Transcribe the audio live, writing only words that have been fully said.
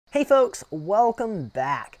Hey folks, welcome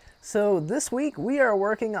back. So this week we are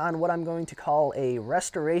working on what I'm going to call a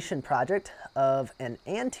restoration project of an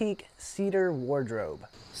antique cedar wardrobe.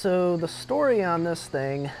 So the story on this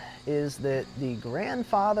thing is that the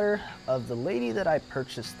grandfather of the lady that I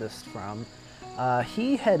purchased this from,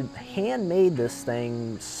 he had handmade this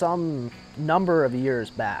thing some number of years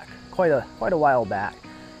back, quite a while back.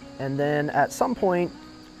 And then at some point,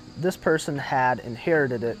 this person had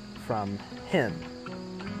inherited it from him.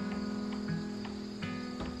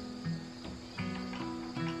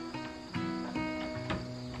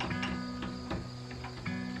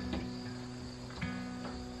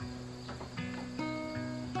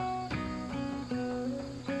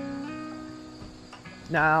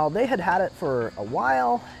 Now, they had had it for a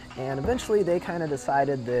while, and eventually they kind of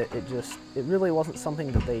decided that it really wasn't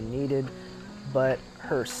something that they needed, but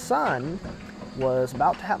her son was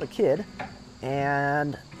about to have a kid,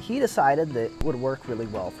 and he decided that it would work really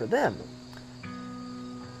well for them.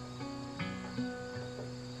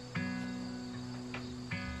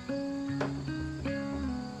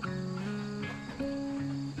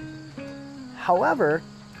 However,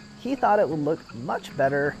 he thought it would look much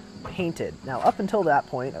better painted. Now, up until that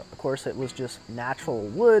point, of course, it was just natural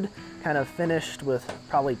wood, kind of finished with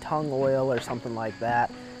probably tung oil or something like that,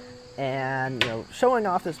 and showing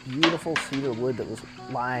off this beautiful cedar wood that was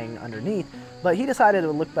lying underneath. But he decided it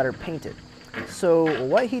would look better painted. So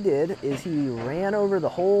what he did is he ran over the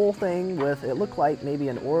whole thing with, it looked like maybe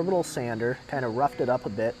an orbital sander, kind of roughed it up a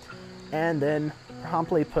bit, and then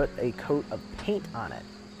promptly put a coat of paint on it.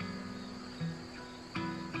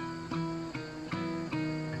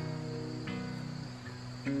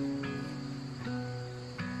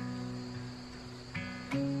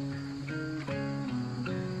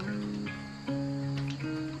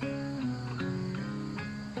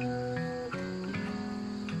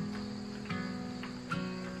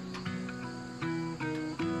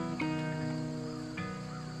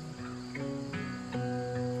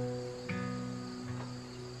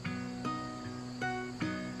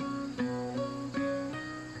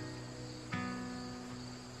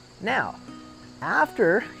 Now,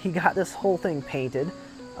 after he got this whole thing painted,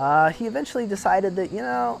 he eventually decided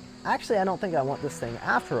that, actually I don't think I want this thing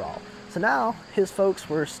after all. So now his folks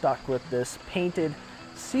were stuck with this painted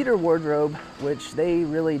cedar wardrobe, which they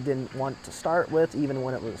really didn't want to start with, even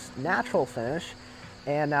when it was natural finish.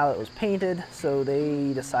 And now it was painted, so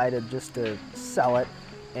they decided just to sell it.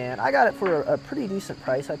 And I got it for a pretty decent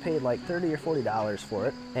price. I paid like $30 or $40 for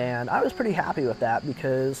it. And I was pretty happy with that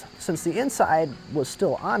because since the inside was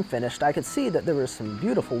still unfinished, I could see that there was some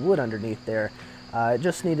beautiful wood underneath there. It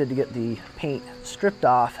just needed to get the paint stripped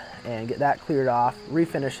off and get that cleared off,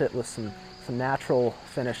 refinish it with some natural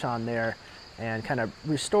finish on there, and kind of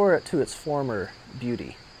restore it to its former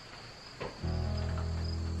beauty.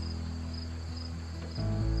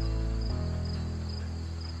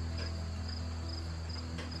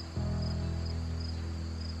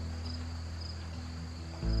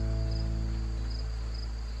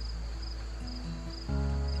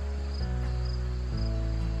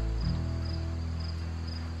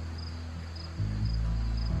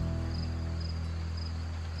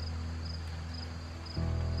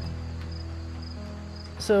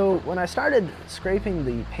 So when I started scraping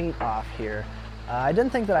the paint off here, I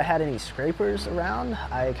didn't think that I had any scrapers around.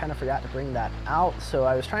 I kind of forgot to bring that out, so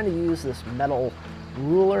I was trying to use this metal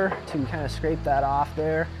ruler to kind of scrape that off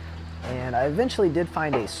there. And I eventually did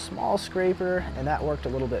find a small scraper, and that worked a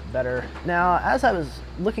little bit better. Now, as I was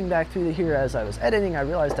looking back through here as I was editing, I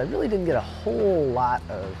realized I really didn't get a whole lot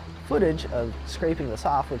of footage of scraping this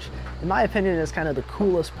off, which in my opinion is kind of the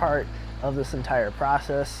coolest part of this entire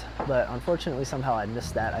process, but unfortunately somehow I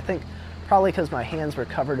missed that. I think probably because my hands were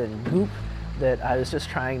covered in goop, that I was just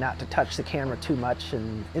trying not to touch the camera too much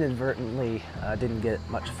and inadvertently didn't get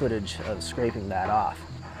much footage of scraping that off.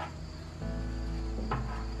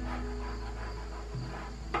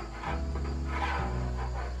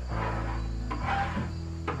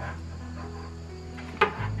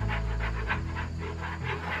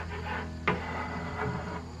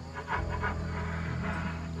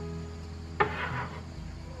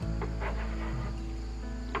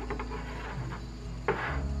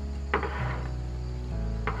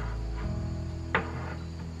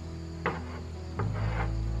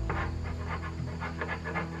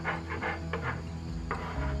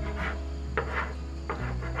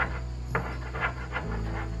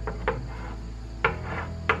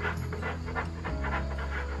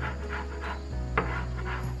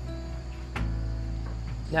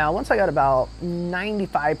 Now, once I got about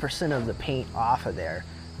 95% of the paint off of there,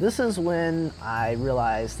 this is when I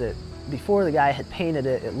realized that before the guy had painted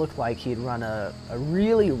it, it looked like he'd run a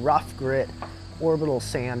really rough grit orbital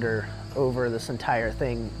sander over this entire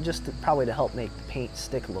thing, just probably to help make the paint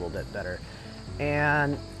stick a little bit better.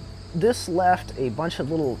 And this left a bunch of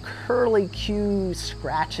little curly Q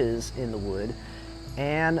scratches in the wood.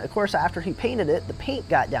 And of course, after he painted it, the paint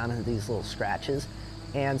got down into these little scratches.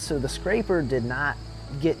 And so the scraper did not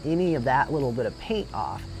get any of that little bit of paint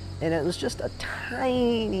off. And it was just a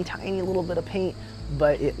tiny, tiny little bit of paint,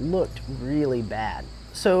 but it looked really bad.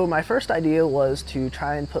 So my first idea was to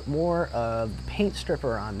try and put more of the paint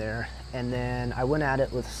stripper on there. And then I went at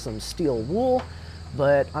it with some steel wool,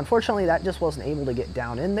 but unfortunately that just wasn't able to get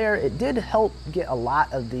down in there. It did help get a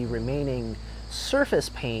lot of the remaining surface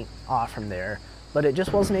paint off from there, but it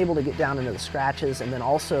just wasn't able to get down into the scratches. And then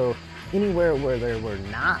also anywhere where there were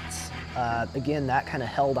knots, again, that kind of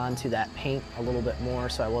held onto that paint a little bit more,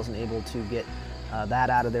 so I wasn't able to get that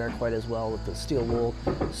out of there quite as well with the steel wool.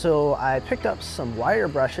 So I picked up some wire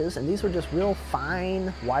brushes, and these were just real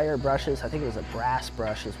fine wire brushes. I think it was a brass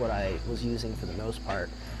brush is what I was using for the most part.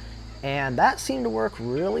 And that seemed to work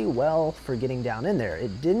really well for getting down in there.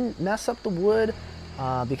 It didn't mess up the wood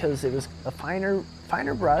because it was a finer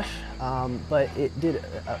brush, but it did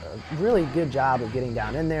a really good job of getting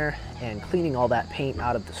down in there and cleaning all that paint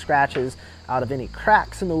out of the scratches, out of any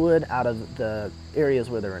cracks in the wood, out of the areas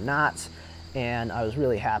where there were knots, and I was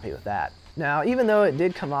really happy with that. Now, even though it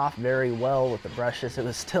did come off very well with the brushes, it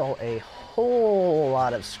was still a whole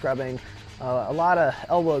lot of scrubbing, a lot of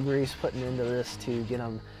elbow grease putting into this to get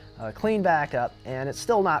them cleaned back up, and it's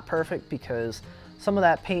still not perfect because some of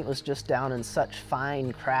that paint was just down in such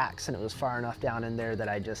fine cracks, and it was far enough down in there that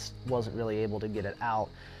I just wasn't really able to get it out.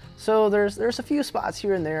 So there's a few spots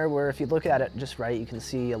here and there where if you look at it just right, you can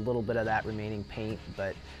see a little bit of that remaining paint,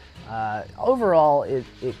 but overall it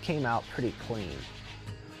came out pretty clean.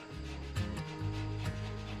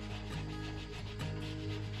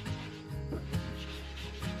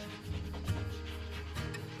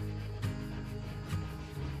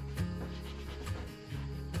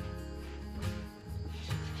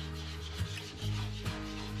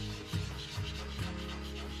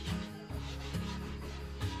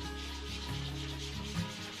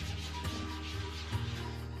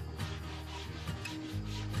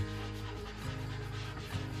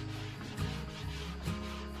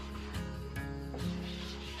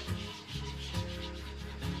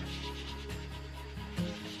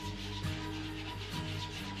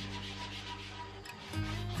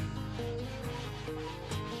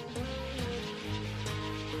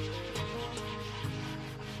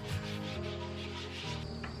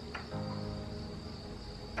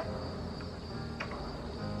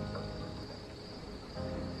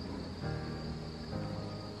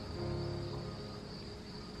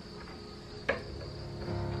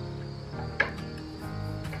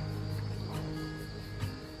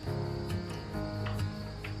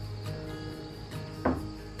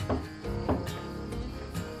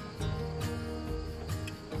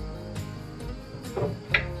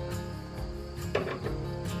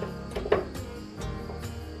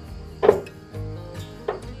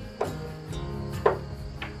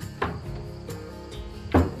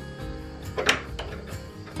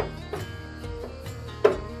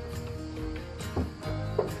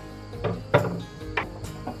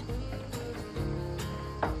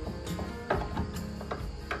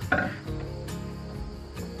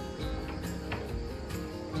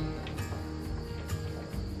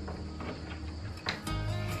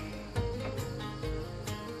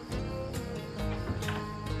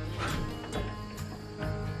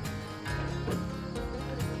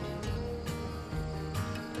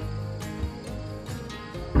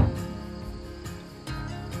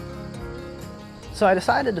 So I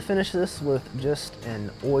decided to finish this with just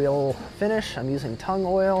an oil finish. I'm using tung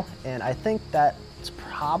oil, and I think that's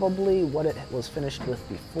probably what it was finished with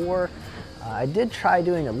before. I did try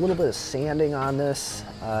doing a little bit of sanding on this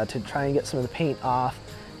to try and get some of the paint off,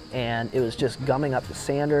 and it was just gumming up the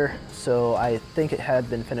sander. So I think it had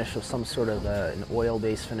been finished with some sort of an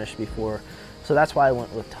oil-based finish before. So that's why I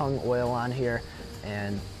went with tung oil on here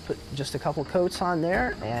and put just a couple coats on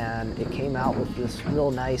there, and it came out with this real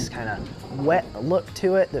nice kind of wet look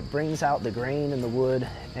to it that brings out the grain in the wood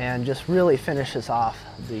and just really finishes off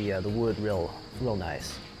the wood real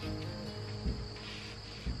nice.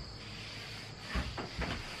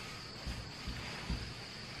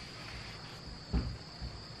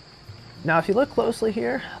 Now if you look closely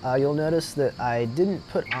here, you'll notice that I didn't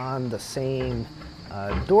put on the same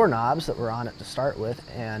doorknobs that were on it to start with,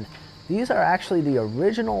 and these are actually the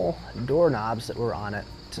original doorknobs that were on it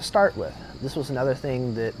to start with. This was another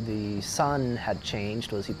thing that the son had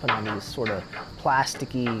changed, was he put on these sort of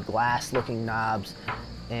plasticky glass looking knobs.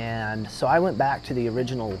 And so I went back to the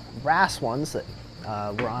original brass ones that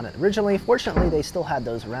were on it originally. Fortunately, they still had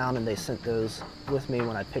those around and they sent those with me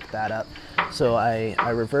when I picked that up. So I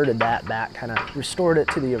reverted that back, kind of restored it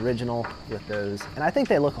to the original with those. And I think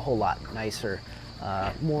they look a whole lot nicer,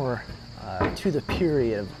 more to the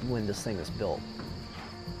period of when this thing was built.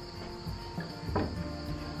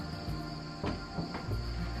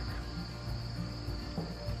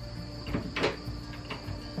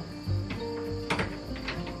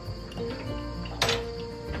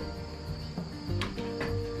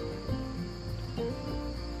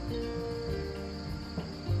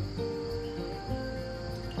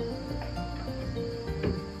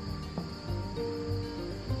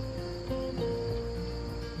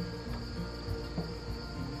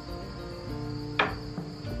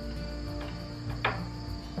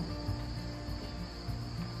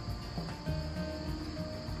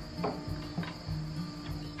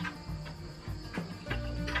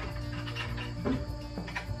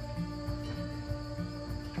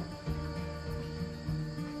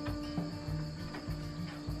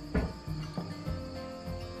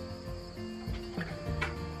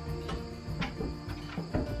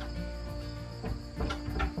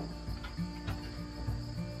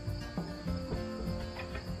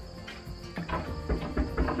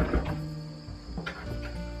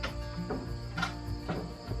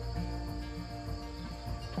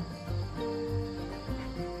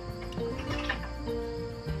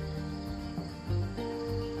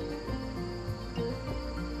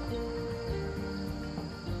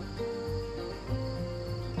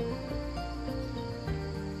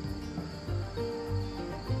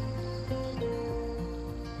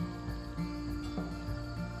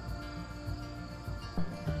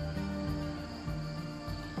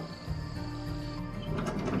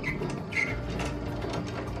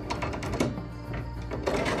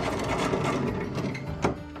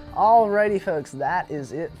 Alrighty folks, that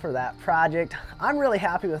is it for that project. I'm really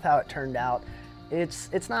happy with how it turned out.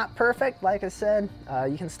 It's not perfect, like I said.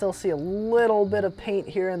 You can still see a little bit of paint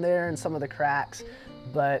here and there in some of the cracks,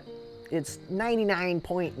 but it's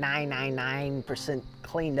 99.999%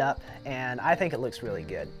 cleaned up, and I think it looks really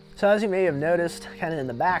good. So as you may have noticed, kind of in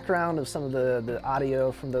the background of some of the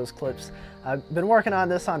audio from those clips, I've been working on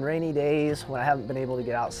this on rainy days when I haven't been able to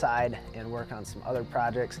get outside and work on some other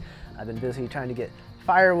projects. I've been busy trying to get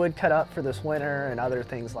firewood cut up for this winter and other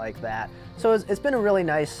things like that. So it's been a really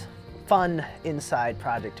nice, fun inside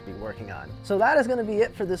project to be working on. So that is going to be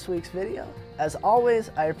it for this week's video. As always,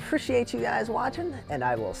 I appreciate you guys watching, and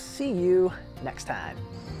I will see you next time.